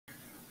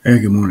Hey,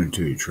 good morning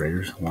to you,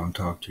 traders. I want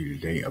to talk to you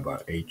today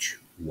about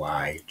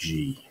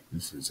HYG.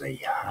 This is a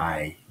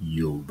high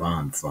yield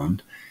bond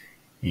fund,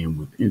 and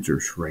with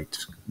interest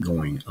rates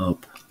going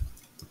up,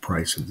 the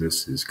price of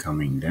this is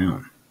coming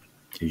down.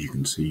 As you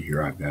can see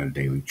here, I've got a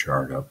daily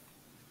chart up.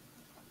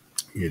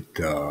 It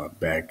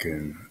back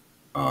in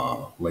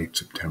late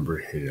September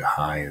hit a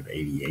high of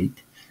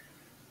 88.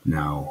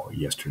 Now,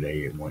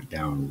 yesterday it went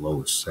down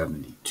low of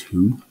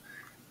 72.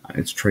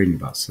 It's trading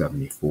about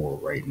 74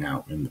 right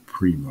now in the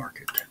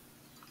pre-market.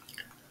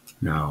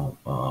 Now,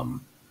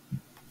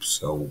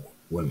 so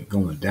when it's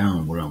going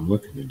down, what I'm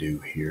looking to do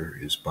here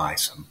is buy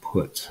some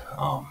puts.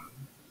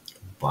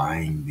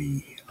 Buying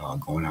the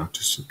going out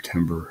to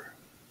September,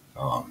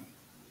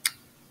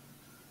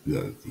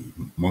 the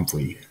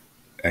monthly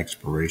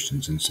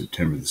expirations in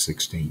September the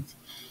 16th.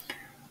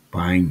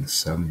 Buying the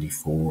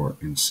 74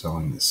 and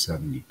selling the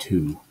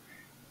 72,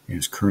 and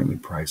is currently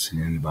pricing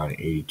in about an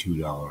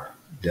 $82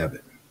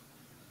 debit.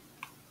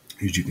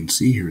 As you can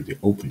see here, the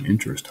open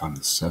interest on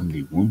the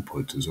 71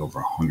 puts is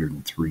over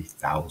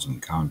 103,000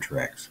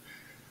 contracts.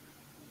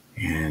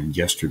 And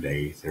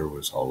yesterday, there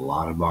was a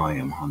lot of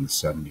volume on the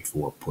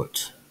 74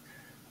 puts.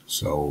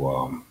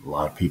 So a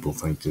lot of people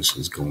think this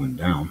is going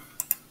down.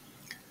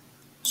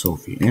 So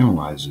if you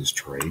analyze this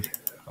trade,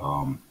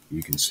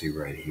 you can see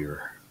right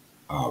here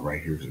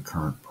is the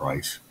current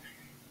price.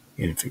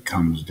 And if it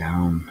comes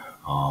down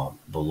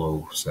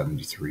below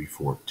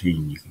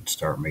 73.14, you can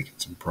start making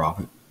some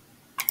profit.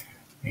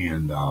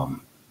 And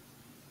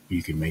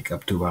you can make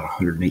up to about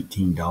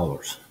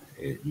 $118.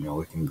 It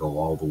can go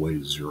all the way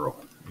to zero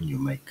and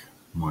you'll make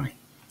money.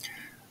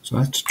 So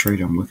that's the trade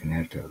I'm looking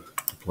at to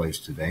place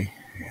today,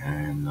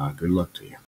 and good luck to you.